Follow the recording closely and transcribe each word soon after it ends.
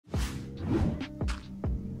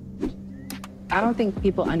I don't think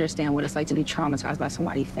people understand what it's like to be traumatized by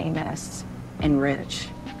somebody famous and rich,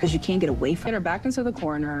 because you can't get away from it. Her back into the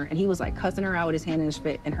corner, and he was like cussing her out with his hand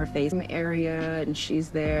in her face area, and she's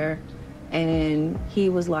there. And he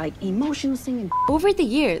was like emotional singing. Over the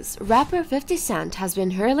years, rapper 50 Cent has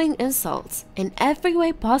been hurling insults in every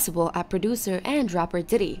way possible at producer and rapper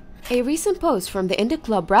Diddy. A recent post from the Indie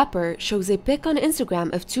Club rapper shows a pic on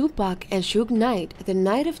Instagram of Tupac and Suge Knight the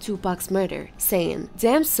night of Tupac's murder, saying,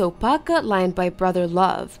 "Damn, so Pac got lined by brother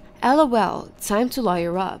Love. LOL, time to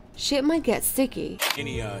lawyer up. Shit might get sticky."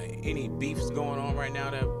 Any beefs going on right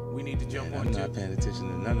now that we need to jump on? I'm not paying attention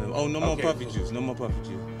to none of them. Oh, no more puffy juice. No more puffy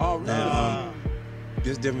juice. Oh, really?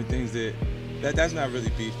 Just different things that's not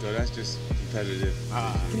really beef though. That's just competitive.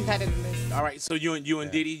 Competitiveness. All right. So you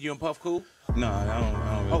and Diddy, you and Puff cool? No, I don't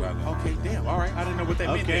really rock with him. Okay, damn. All right. I didn't know what that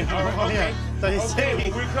meant. Okay. All right. Okay.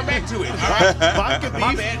 Okay. We'll come back to it. All right. Vodka beef.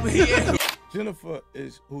 My bad. Yeah. Jennifer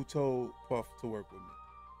is who told Puff to work with me.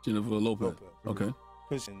 Jennifer Lopez. Okay.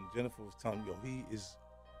 And Jennifer was telling me, yo, he is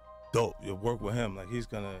dope. You work with him, like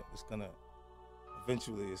eventually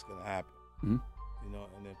it's gonna happen. Mm-hmm. You know,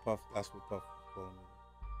 and then Puff, that's what Puff was pulling me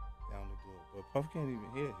down the door. But Puff can't even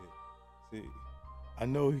hear a hit. See, I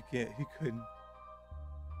know he couldn't.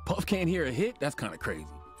 Puff can't hear a hit? That's kind of crazy.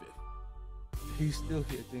 He still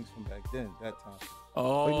hear things from back then, that time.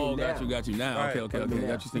 Oh, got you now. Right. Okay.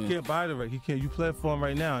 Got you. He can't buy the record. You play it for him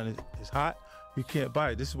right now, and it's hot. He can't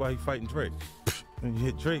buy it. This is why he's fighting Drake. When you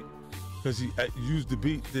hit Drake, because he used the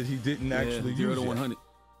beat that he didn't actually use. 0 to 100.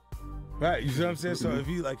 Right, you see what I'm saying? So if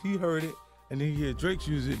he heard it, and then he heard Drake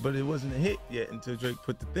use it, but it wasn't a hit yet until Drake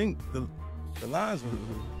put the lines on it.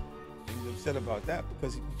 He's upset about that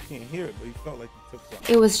because he can't hear it, but he felt like he took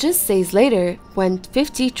something. It was just days later when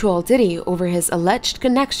 50 trolled Diddy over his alleged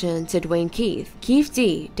connection to Dwayne Keith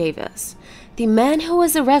D. Davis, the man who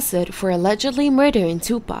was arrested for allegedly murdering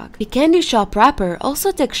Tupac. The candy shop rapper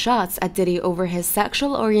also took shots at Diddy over his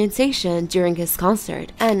sexual orientation during his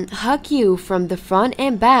concert. And hug you from the front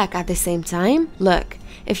and back at the same time? Look,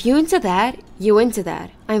 if you into that, you into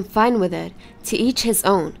that. I'm fine with it. To each his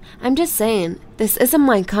own. I'm just saying, this isn't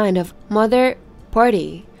my kind of mother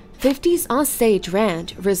party. 50's onstage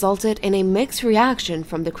rant resulted in a mixed reaction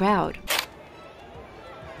from the crowd.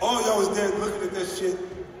 All y'all was there looking at that shit.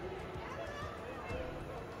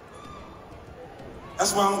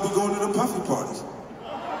 That's why I don't be going to the puffy parties.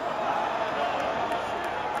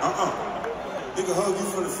 They can hug you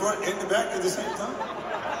from the front and the back at the same time.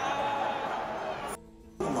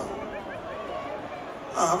 Come on.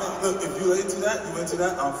 I mean, look, if you into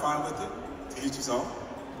that, I'm fine with it. To each his own.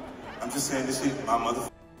 I'm just saying this shit, my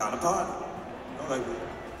motherfucker kind of party. You know, like,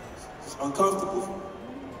 it's uncomfortable.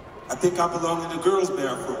 I think I belong in the girls'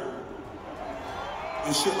 bathroom.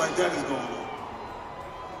 And shit like that is going on.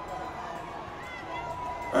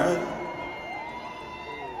 Right?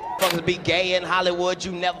 Fuckers be gay in Hollywood,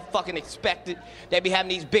 you never fucking expected. They be having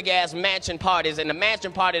these big ass mansion parties, and the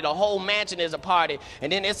mansion party, the whole mansion is a party, and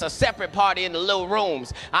then it's a separate party in the little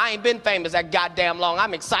rooms. I ain't been famous that goddamn long.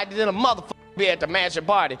 I'm excited than a motherfucker be at the mansion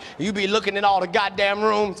party. You be looking in all the goddamn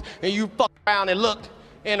rooms, and you fuck around and look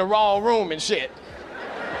in the wrong room and shit.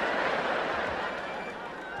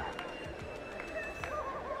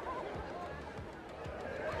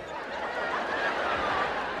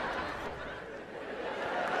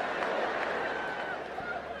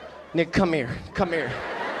 Nigga, come here, come here.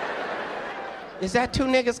 Is that two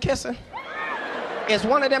niggas kissing? Is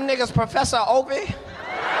one of them niggas Professor Ovi?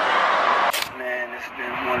 Man, it's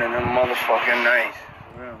been one of them motherfucking nights.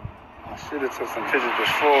 I should have took some pictures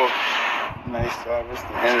before. Nice job. It's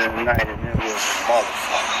the end of the night and it was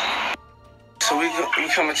motherfucker. So we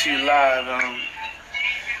coming to you live,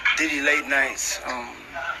 Diddy late nights.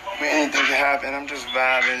 Anything can happen. I'm just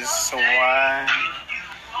vibing. It's so wide.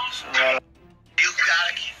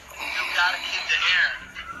 Gotta keep the hair.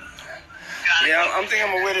 Yeah, I'm thinking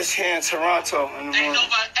I'm gonna wear this here in Toronto. Hey, let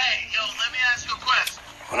me ask you a question.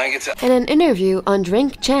 When I get to In an interview on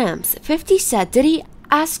Drink Champs, 50 said Diddy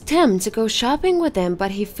asked him to go shopping with him,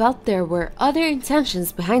 but he felt there were other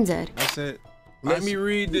intentions behind it. I said, Let me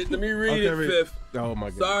read it, Fifth. Oh my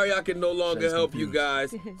God. Sorry I can no longer help you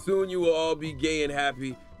guys. Soon you will all be gay and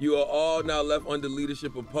happy. You are all now left under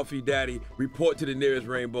leadership of Puffy Daddy. Report to the nearest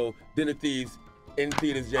rainbow. Dinner Thieves in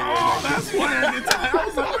theaters January 19th. That's why I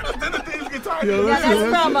was like, where the dinner thieves guitar?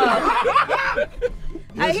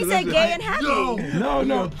 He said gay and happy.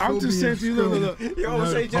 No, I'm just saying to you, look.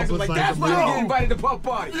 Yo, Shay Jackson was like, that's why I get invited to Puff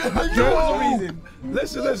Party. That's the reason.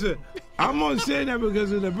 Listen. I'm only saying that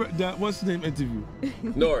because of that what's the name interview?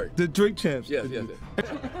 Nori. The Drink Champs. Yes.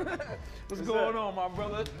 What's going on, my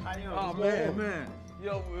brother? Oh, man.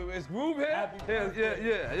 Yo, it's Groove here?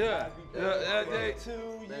 Yeah. To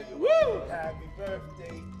you. Woo! Happy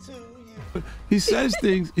birthday to you. He says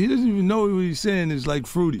things, he doesn't even know what he's saying is like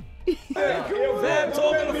fruity. Hey, Fab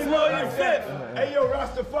talking the floor, you fifth. Hey, yo,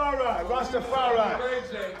 Rastafari.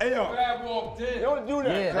 Hey, yo. Fab walked in. Don't do that.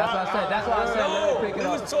 Yeah, that's what I said. That's why I said let me pick it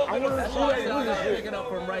up. He was talking the floor. I gotta pick it up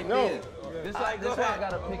from right there. This why I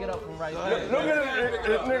gotta pick it up from right there. Look at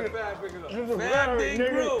this nigga. Fab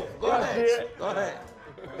did Groove. Go ahead.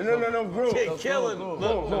 No, Groove. Killing.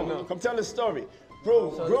 Look. Come tell the story.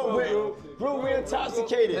 Groove, we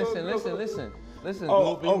intoxicated. Listen.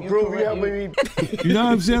 Groove, you helping me. You know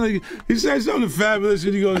what I'm saying? Like, he said something fabulous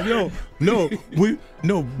and he goes, yo,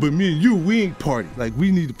 but me and you, we ain't party. Like,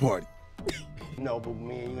 we need to party. No, but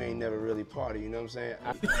me and you ain't never really party, you know what I'm saying?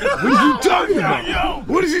 What is he talking about, yo?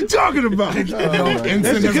 What is he talking about? That's the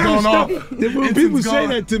kind of stuff that when people say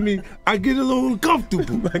that to me, I get a little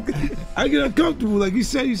uncomfortable. I get uncomfortable. Like he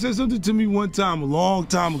said something to me one time, a long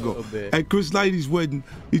time ago, at Chris Lighty's wedding.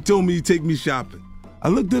 He told me he'd take me shopping. I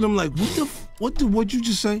looked at him like, what'd you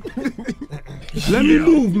just say? Let me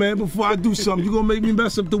move, man, before I do something. You're gonna make me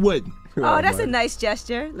mess up the wedding. Oh, that's a nice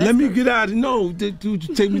gesture. Let me get out of no, dude, you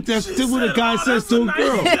take me. That's what a guy says to a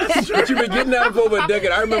girl. But you've been getting out for over a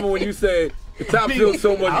decade. I remember when you said the top feels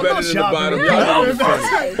so much better than the bottom.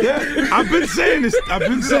 Yeah, I've been saying this.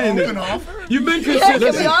 You've been consistent.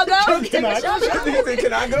 Can we all go? Can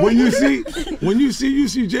I go? When you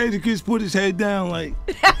see Jay the Kid put his head down like,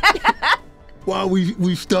 while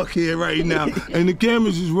we stuck here right now, and the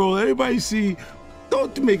cameras is rolling. Everybody see.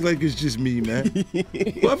 Don't make like it's just me, man.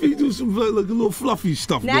 What if you do some like a little fluffy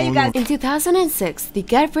stuff going on? In 2006, the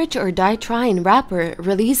Get Rich or Die Trying rapper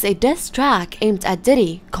released a diss track aimed at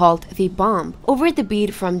Diddy called The Bomb. Over the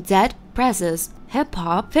beat from Dead Press's Hip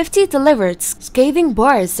Hop, 50 delivered scathing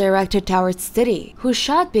bars directed towards Diddy, who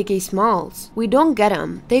shot Biggie Smalls. We don't get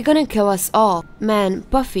 'em, they gonna kill us all. Man,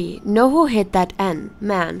 Puffy, know who hit that N?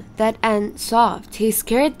 Man, that N soft. He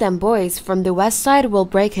scared them boys from the west side will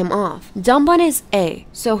break him off. Dumb on his A,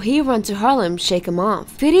 so he run to Harlem, shake him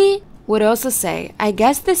off. 50 would also say, I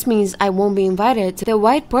guess this means I won't be invited to the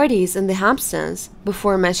white parties in the Hamptons,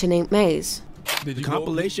 before mentioning Maze. The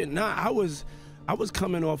compilation? Nah, I was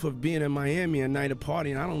coming off of being in Miami a night of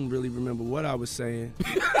party, and I don't really remember what I was saying.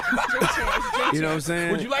 You know what I'm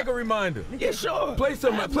saying? Would you like a reminder? Yeah, sure. Play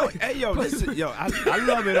some. Hey, yo, listen, yo, I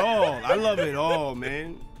love it all. I love it all,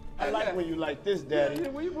 man. I like when you like this, Daddy.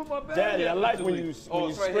 Where you put my bag? Daddy, I like when you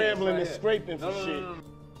scrambling and scraping for shit.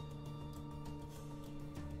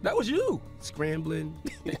 That was you. Scrambling.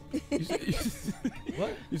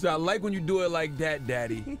 What? You said, I like when you do it like that,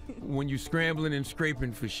 Daddy. When you scrambling and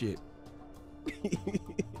scraping for shit.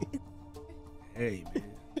 Hey, man.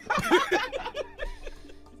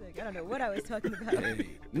 I don't know what I was talking about. Hey.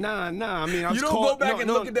 Nah. I mean, I was you don't go back and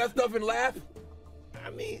look at that stuff and laugh.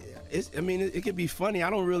 I mean, it could be funny.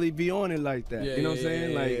 I don't really be on it like that. Yeah, you know what I'm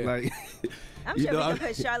saying? Like. I'm sure we can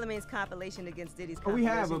put Charlamagne's compilation against Diddy's compilation. We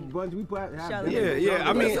have a bunch. We put. Yeah.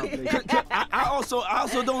 I mean, I also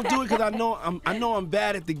don't do it because I know I'm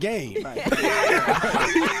bad at the game. Right.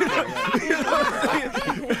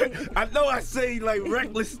 I know I say like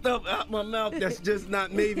reckless stuff out my mouth that's just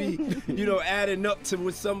not maybe adding up to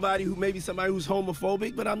with somebody who's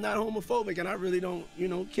homophobic, but I'm not homophobic and I really don't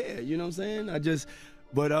care. You know what I'm saying?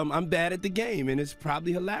 But I'm bad at the game, and it's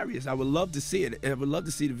probably hilarious. I would love to see it. I would love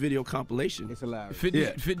to see the video compilation. It's hilarious.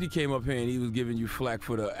 50 came up here and he was giving you flack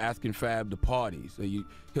for asking Fab to party. So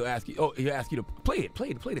he'll ask you to play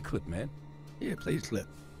the clip, man. Yeah, play the clip.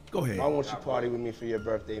 Go ahead. I want you to party with me for your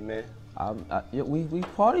birthday, man. We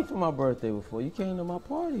partied for my birthday before. You came to my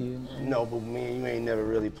party. No, but me and you ain't never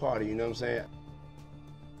really party. You know what I'm saying?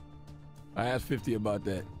 I asked 50 about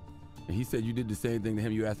that, and he said you did the same thing to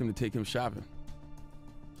him. You asked him to take him shopping.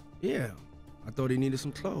 Yeah, I thought he needed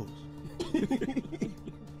some clothes.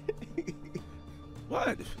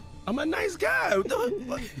 What? I'm a nice guy. Yo,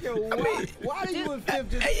 why are you and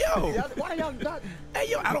Fifth just... Hey, yo. Why y'all not...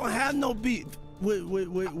 Hey, yo, I don't have no beef with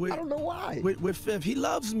I don't know why. With Fifth. He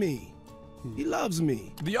loves me. He loves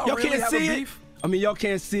me. Do y'all really can't have see a it? beef? I mean, y'all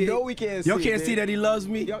can't see it. No, we can't see it. Y'all can't see that he loves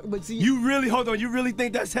me? But see, you really, hold on, you really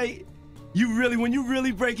think that's hate? When you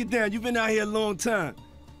really break it down, you've been out here a long time.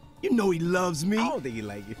 You know he loves me. I don't think he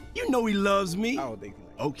like it. You know he loves me. I don't think he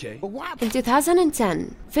like it. Okay. But why? In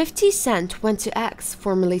 2010, 50 Cent went to X,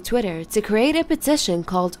 formerly Twitter, to create a petition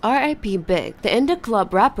called RIP Big. The Indie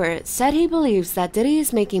Club rapper said he believes that Diddy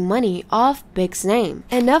is making money off Big's name.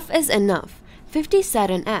 Enough is enough, 50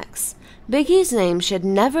 said on X. Biggie's name should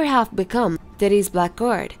never have become Diddy's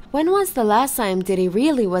blackboard. When was the last time Diddy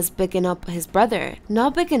really was bigging up his brother,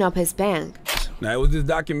 not bigging up his bank? Now, it was this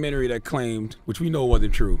documentary that claimed, which we know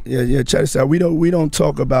wasn't true. Yeah, check this out. We don't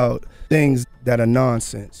talk about things that are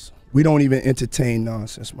nonsense. We don't even entertain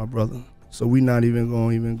nonsense, my brother. So we're not even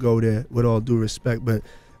going to go there, with all due respect, but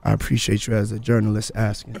I appreciate you as a journalist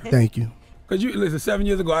asking. Thank you. Because listen, 7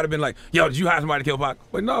 years ago, I'd have been like, yo, did you hire somebody to kill Pac?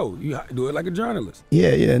 But no, you do it like a journalist.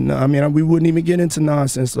 Yeah, no, I mean, we wouldn't even get into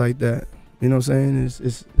nonsense like that. You know what I'm saying?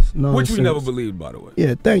 It's nonsense. Which we never believed, by the way.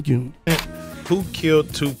 Yeah, thank you. Who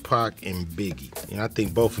killed Tupac and Biggie? You know, I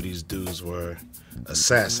think both of these dudes were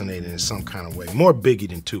assassinated in some kind of way. More Biggie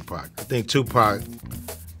than Tupac. I think Tupac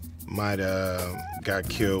might got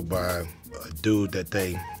killed by a dude that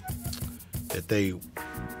they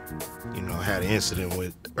you know, had an incident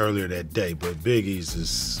with earlier that day. But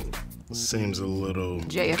Biggie's seems a little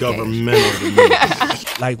JFK. Governmental to me.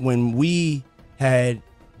 Like when we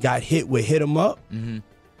got hit with Hit 'Em Up,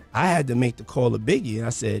 I had to make the call to Biggie, and I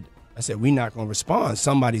said, we're not gonna respond.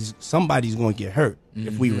 Somebody's gonna get hurt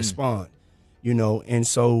if we respond, you know. And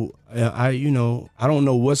so I don't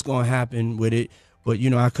know what's gonna happen with it, but you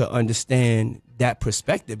know, I could understand that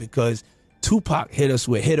perspective because Tupac hit us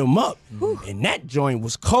with Hit 'Em Up, and that joint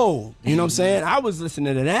was cold. You know what I'm saying? I was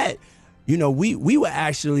listening to that. You know, we were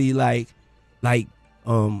actually like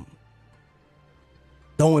throwing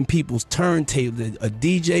people's turntables. A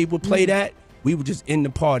DJ would play that. We would just end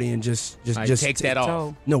the party and just take that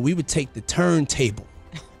off. No, we would take the turntable.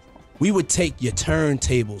 We would take your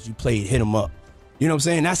turntables. You played Hit 'Em Up. You know what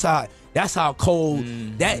I'm saying? That's how cold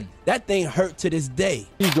that thing hurt to this day.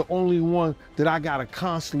 He's the only one that I gotta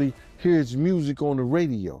constantly hear his music on the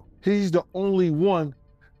radio. He's the only one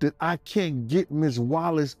that I can't get Miss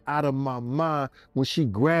Wallace out of my mind when she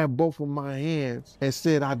grabbed both of my hands and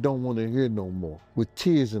said, I don't want to hear no more, with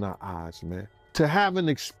tears in her eyes, man. To have an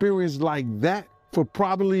experience like that for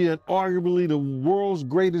probably and arguably the world's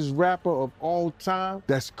greatest rapper of all time,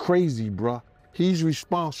 that's crazy, bruh. He's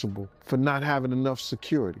responsible for not having enough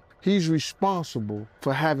security. He's responsible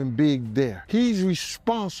for having Big there. He's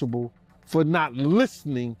responsible for not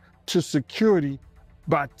listening to security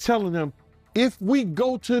by telling them, if we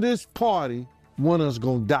go to this party, one of us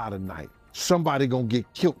gonna die tonight. Somebody gonna get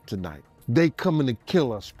killed tonight. They coming to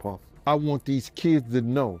kill us, Puff. I want these kids to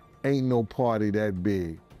know, ain't no party that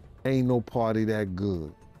big. Ain't no party that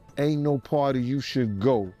good. Ain't no party you should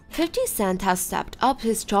go. 50 Cent has stepped up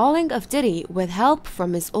his trolling of Diddy with help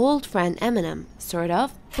from his old friend Eminem, sort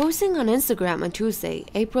of. Posting on Instagram on Tuesday,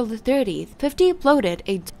 April the 30th, 50 uploaded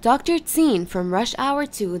a doctored scene from Rush Hour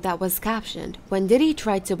 2 that was captioned when Diddy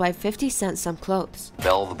tried to buy 50 Cent some clothes.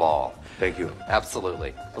 Bell the ball. Thank you.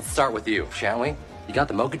 Absolutely. Let's start with you, shall we? You got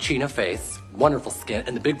the mochaccino face, wonderful skin,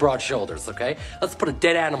 and the big broad shoulders, okay? Let's put a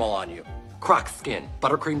dead animal on you. Croc skin,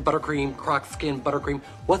 buttercream, croc skin, buttercream.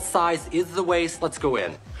 What size is the waist? Let's go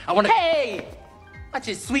in. I want to. Hey! Watch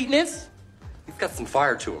his sweetness. He's got some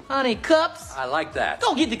fire to him. Honey, cups. I like that.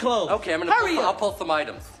 Go get the clothes. Okay, I'll pull some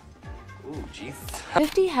items. Ooh, Jesus.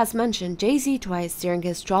 50 has mentioned Jay-Z twice during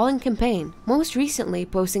his trolling campaign, most recently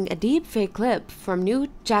posting a deep fake clip from New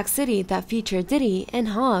Jack City that featured Diddy and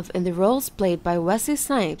Hov in the roles played by Wesley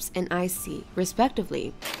Snipes and Ice-T,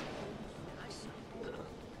 respectively.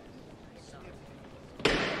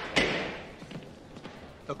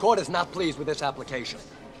 The court is not pleased with this application.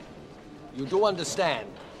 You do understand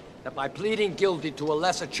that by pleading guilty to a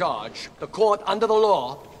lesser charge, the court, under the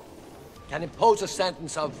law, can impose a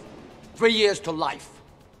sentence of 3 years to life,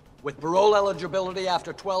 with parole eligibility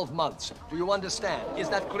after 12 months. Do you understand? Is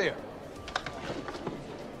that clear?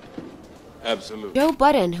 Absolutely. Joe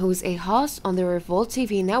Budden, who's a host on the Revolt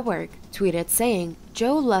TV network, tweeted saying,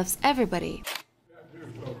 "Joe loves everybody."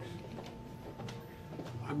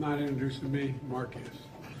 I'm not introducing me, Mark is.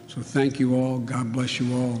 So thank you all. God bless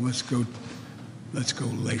you all. Let's go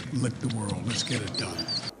lick the world. Let's get it done.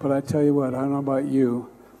 But I tell you what, I don't know about you,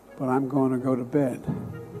 but I'm going to go to bed.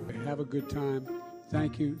 Have a good time.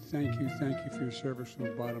 Thank you for your service from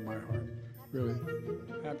the bottom of my heart. Really.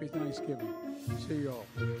 Happy Thanksgiving. See you all.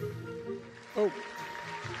 Oh,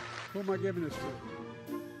 who am I giving this to?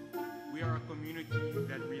 We are a community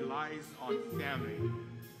that relies on family,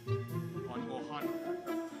 on Ohana.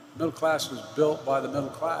 Middle class was built by the middle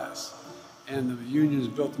class, and the unions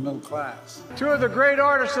built the middle class. Two of the great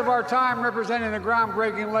artists of our time representing the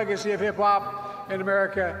groundbreaking legacy of hip-hop in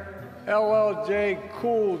America, LL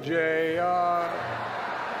Cool J.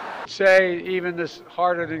 Say even this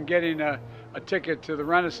harder than getting a ticket to the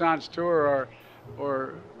Renaissance tour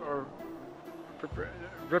or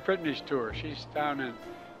Britney's tour. She's down in,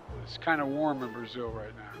 it's kind of warm in Brazil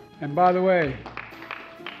right now. And by the way,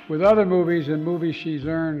 with other movies and movies she's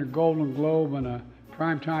earned a Golden Globe and a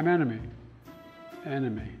Primetime Emmy.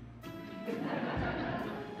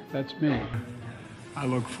 That's me. I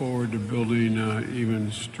look forward to building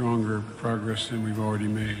even stronger progress than we've already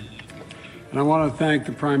made. And I want to thank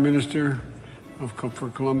the Prime Minister for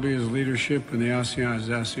Colombia's leadership in the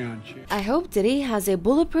ASEAN chief. I hope Diddy has a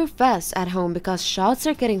bulletproof vest at home because shots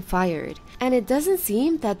are getting fired, and it doesn't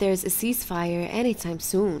seem that there's a ceasefire anytime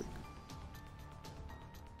soon.